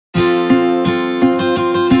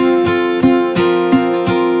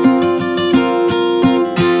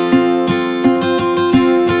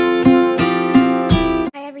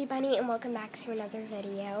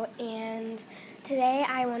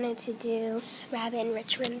wanted to do rabbit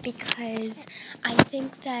enrichment because I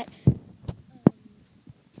think that I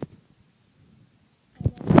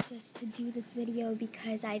wanted just to do this video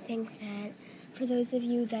because I think that for those of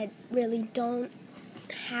you that really don't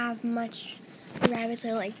have much rabbits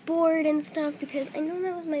are like bored and stuff, because I know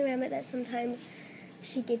that with my rabbit that sometimes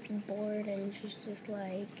she gets bored and she's just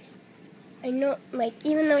like, I know, like,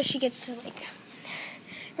 even though she gets to like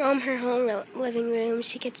roam her whole living room,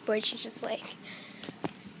 she gets bored. She's just like,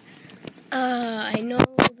 I know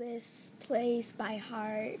this place by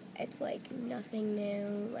heart. It's like nothing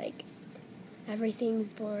new, like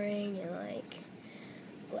everything's boring. And like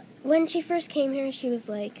when she first came here, she was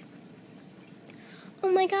like,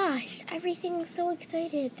 oh my gosh, everything's so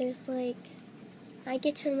excited. There's like, I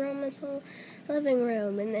get to roam this whole living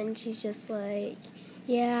room. And then she's just like,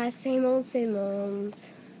 yeah, same old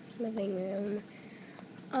living room.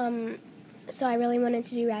 So I really wanted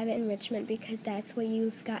to do rabbit enrichment because that's what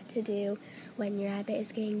you've got to do when your rabbit is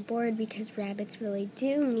getting bored, because rabbits really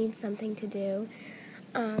do need something to do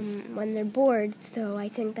when they're bored. So I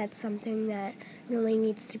think that's something that really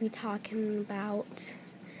needs to be talking about.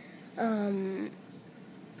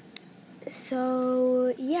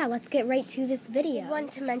 So yeah, let's get right to this video. I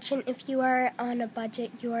want to mention, if you are on a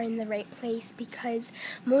budget, you are in the right place, because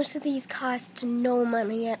most of these cost no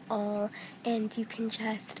money at all, and you can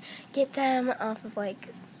just get them off of like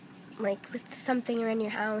with something around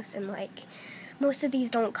your house, and like most of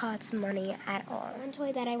these don't cost money at all. One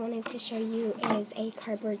toy that I wanted to show you is a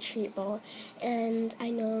cardboard treat bowl, and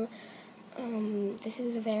I know this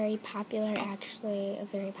is a very popular toy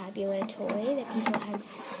that people have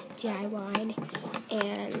DIY'd,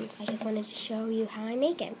 and I just wanted to show you how I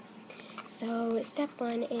make it. So step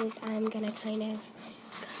one is I'm going to kind of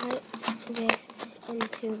cut this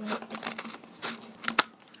into like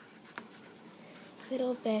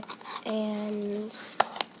little bits, and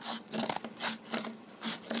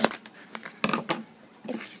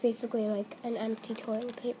it's basically like an empty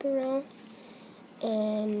toilet paper roll,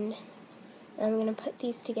 and I'm going to put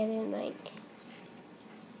these together like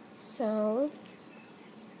so.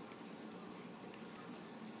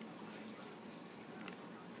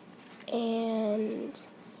 And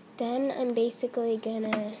then I'm basically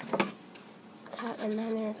going to cut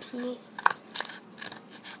another piece.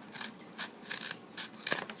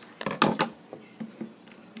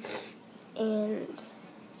 And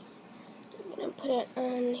I'm going to put it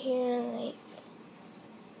on here like,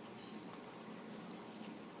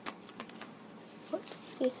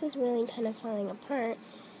 whoops, this is really kind of falling apart,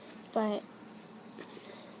 but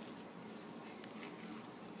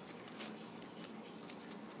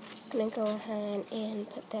I'm going to go ahead and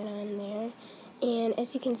put that on there. And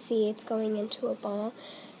as you can see, it's going into a ball,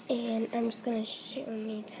 and I'm just going to show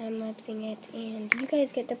me time-lapsing it, and you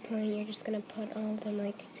guys get the point. You're just going to put all of them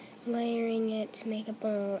like layering it to make a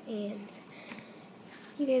ball, and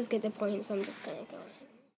you guys get the point, so I'm just going to go ahead.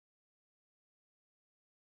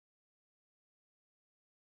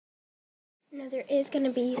 Now there is going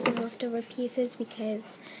to be some leftover pieces,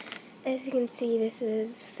 because as you can see, this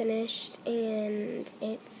is finished, and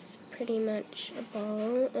it's pretty much a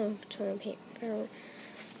ball of toilet paper,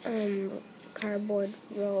 cardboard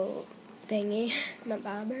roll thingy, my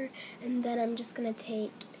bobber. And then I'm just going to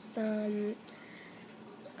take some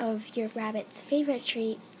of your rabbit's favorite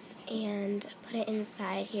treats and put it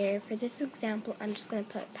inside here. For this example, I'm just going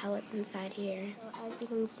to put pellets inside here. So as you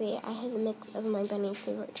can see, I had a mix of my bunny's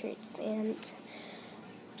favorite treats, and I'm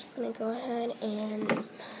just going to go ahead and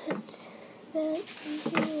put that in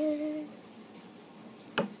here.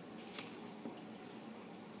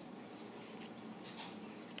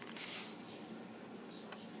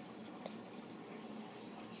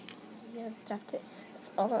 You have stuffed it with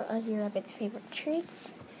all of your rabbit's favorite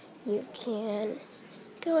treats. You can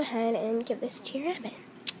go ahead and give this to your rabbit.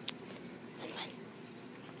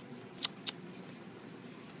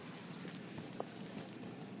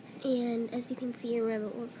 And as you can see, your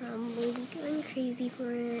rabbit will probably be going crazy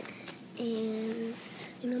for it. And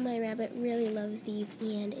I know my rabbit really loves these,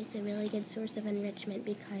 and it's a really good source of enrichment,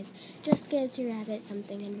 because it just gives your rabbit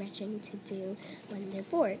something enriching to do when they're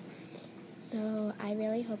bored. So I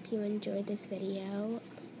really hope you enjoyed this video.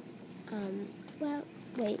 Well,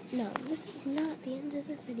 wait, no, this is not the end of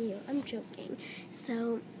the video. I'm joking.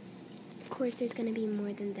 So, of course, there's going to be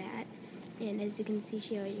more than that. And as you can see,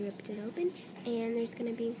 she already ripped it open. And there's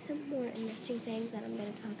going to be some more enriching things that I'm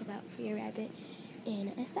going to talk about for your rabbit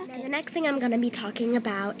in a second. Now, the next thing I'm going to be talking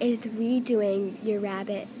about is redoing your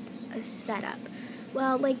rabbit's setup.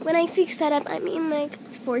 Well, like, when I say setup, I mean like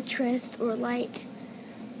fortress or like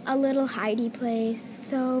a little hidey place.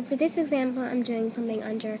 So for this example, I'm doing something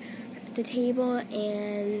under the table,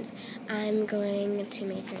 and I'm going to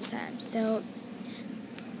make her setup. So,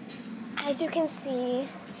 as you can see,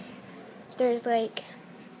 there's like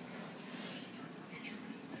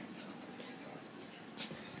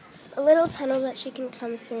a little tunnel that she can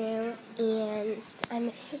come through, and I'm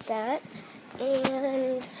gonna hit that.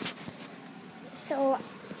 And so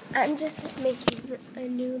I'm just making a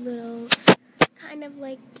new little kind of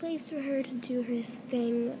like place for her to do her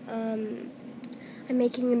thing. I'm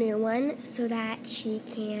making a new one so that she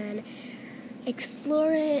can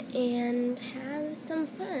explore it and have some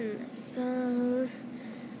fun. So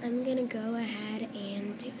I'm gonna go ahead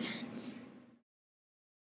and do that.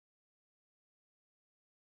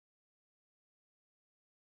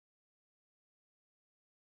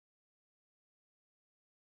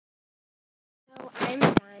 So I'm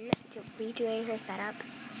done redoing her setup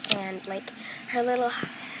and like her little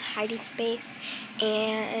hiding space,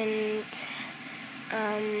 and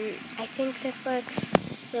I think this looks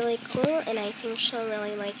really cool, and I think she'll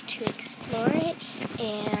really like to explore it,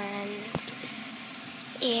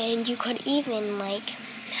 and you could even like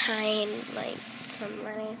hide like some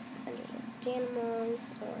lettuce under the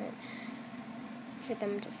animals or for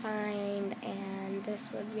them to find, and this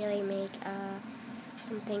would really make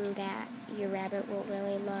something that your rabbit will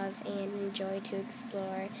really love and enjoy to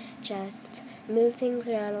explore. Just move things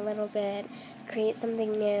around a little bit, create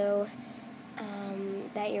something new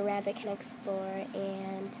that your rabbit can explore,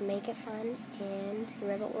 and to make it fun, and your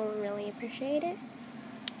rabbit will really appreciate it.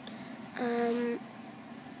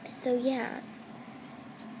 So yeah,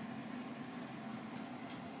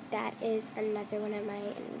 that is another one of my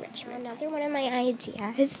enrichment. Another one of my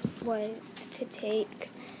ideas was to take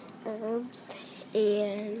herbs,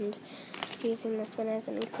 and just using this one as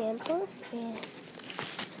an example, and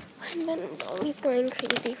Ben's always going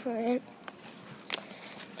crazy for it.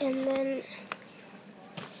 And then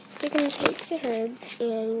so you're going to take the herbs, and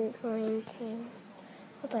you're going to,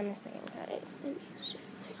 hold on a second guys, let me just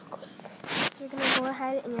real quick. So you're going to go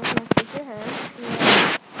ahead and you're going to take your herbs, and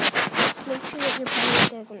make sure that your bunny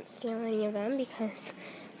doesn't steal any of them, because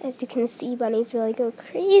as you can see, bunnies really go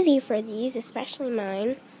crazy for these, especially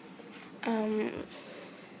mine. And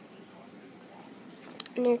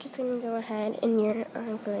you're just going to go ahead and you're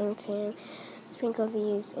going to sprinkle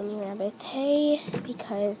these in your rabbit's hay,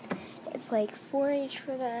 because it's like forage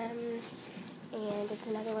for them, and it's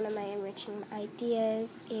another one of my enriching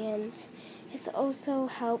ideas. And this also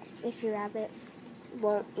helps if your rabbit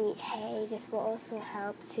won't eat hay. This will also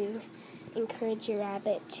help to encourage your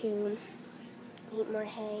rabbit to eat more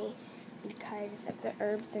hay because of the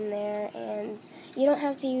herbs in there. And you don't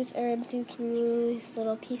have to use herbs, you can use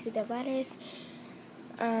little pieces of lettuce.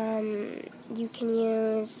 You can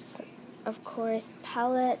use, of course,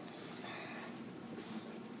 pellets.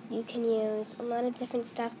 You can use a lot of different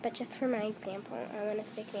stuff, but just for my example, I want to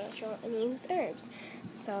stick natural and use herbs.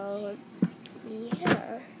 So,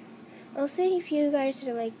 yeah. Also, if you guys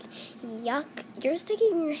are like, yuck, you're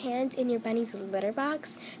sticking your hands in your bunny's litter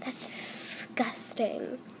box? That's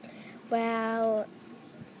disgusting. Well,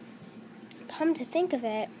 come to think of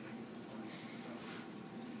it,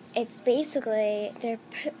 it's basically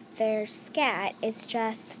their scat is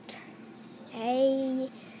just hay,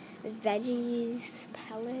 veggies,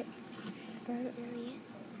 pellets. That's all it really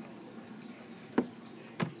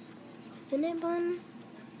is. Isn't it, Bun?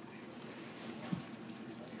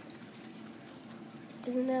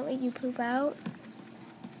 Isn't that what you poop out?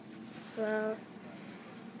 Well,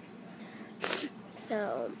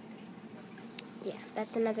 so yeah,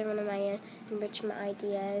 that's another one of my enrichment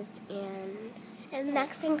ideas. And the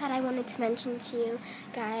next thing that I wanted to mention to you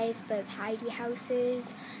guys was hidey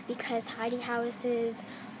houses, because hidey houses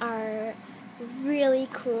are really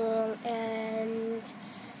cool, and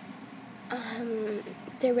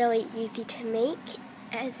they're really easy to make,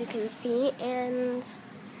 as you can see. And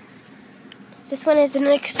this one is an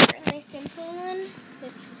extremely simple one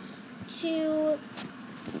with 2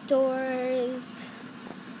 doors,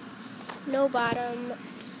 no bottom.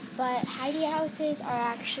 But hidey houses are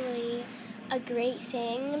actually a great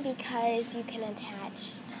thing because you can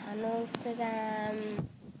attach tunnels to them.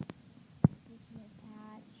 You can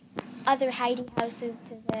attach other hidey houses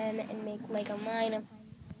to them and make like a line of hidey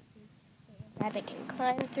houses that your rabbit can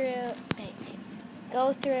climb through and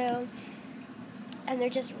go through. And they're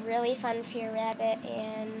just really fun for your rabbit,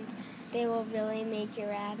 and they will really make your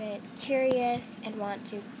rabbit curious and want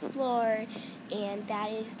to explore. And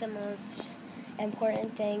that is the most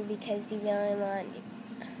important thing, because you really want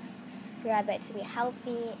your rabbit to be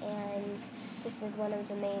healthy, and this is one of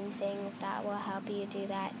the main things that will help you do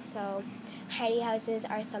that. So hidey houses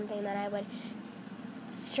are something that I would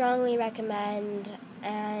strongly recommend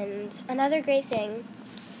And another great thing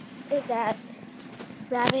is that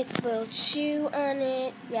rabbits will chew on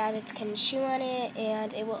it, rabbits can chew on it,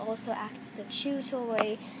 and it will also act as a chew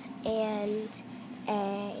toy and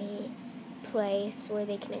a place where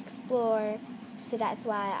they can explore. So that's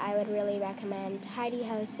why I would really recommend tidy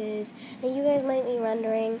houses. Now you guys might be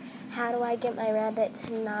wondering, how do I get my rabbit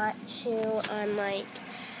to not chew on like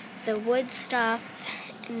the wood stuff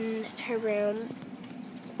in her room?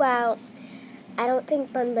 Well, I don't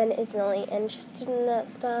think Bun Bun is really interested in that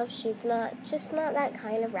stuff. She's not that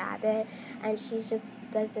kind of rabbit, and she just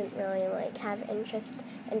doesn't really like have interest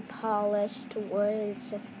in polished wood. It's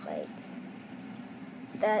just like,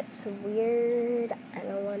 that's weird. I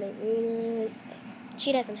don't want to eat it.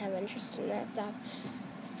 She doesn't have interest in that stuff.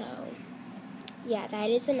 So, yeah, that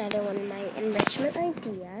is another one of my enrichment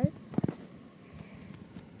ideas.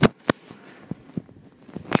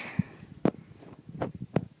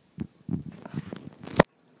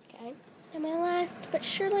 Okay. And my last, but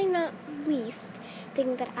surely not least,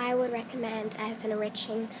 thing that I would recommend as an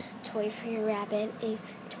enriching toy for your rabbit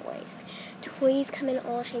is toys. Toys come in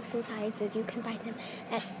all shapes and sizes. You can buy them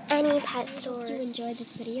at any pet store. If you enjoyed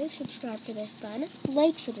this video, subscribe for this bun,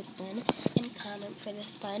 like for this bun, and comment for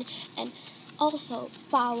this bun. And also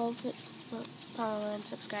follow and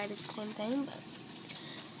subscribe is the same thing,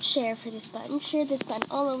 but share for this bun. Share this bun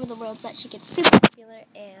all over the world so that she gets super popular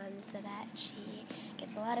and so that she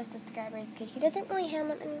gets a lot of subscribers, because she doesn't really have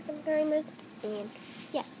that many subscribers. And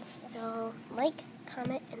yeah, so like,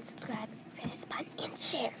 comment, and subscribe for this bun, and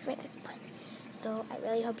share for this bun. So I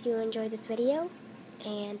really hope you enjoyed this video,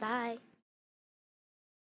 and bye.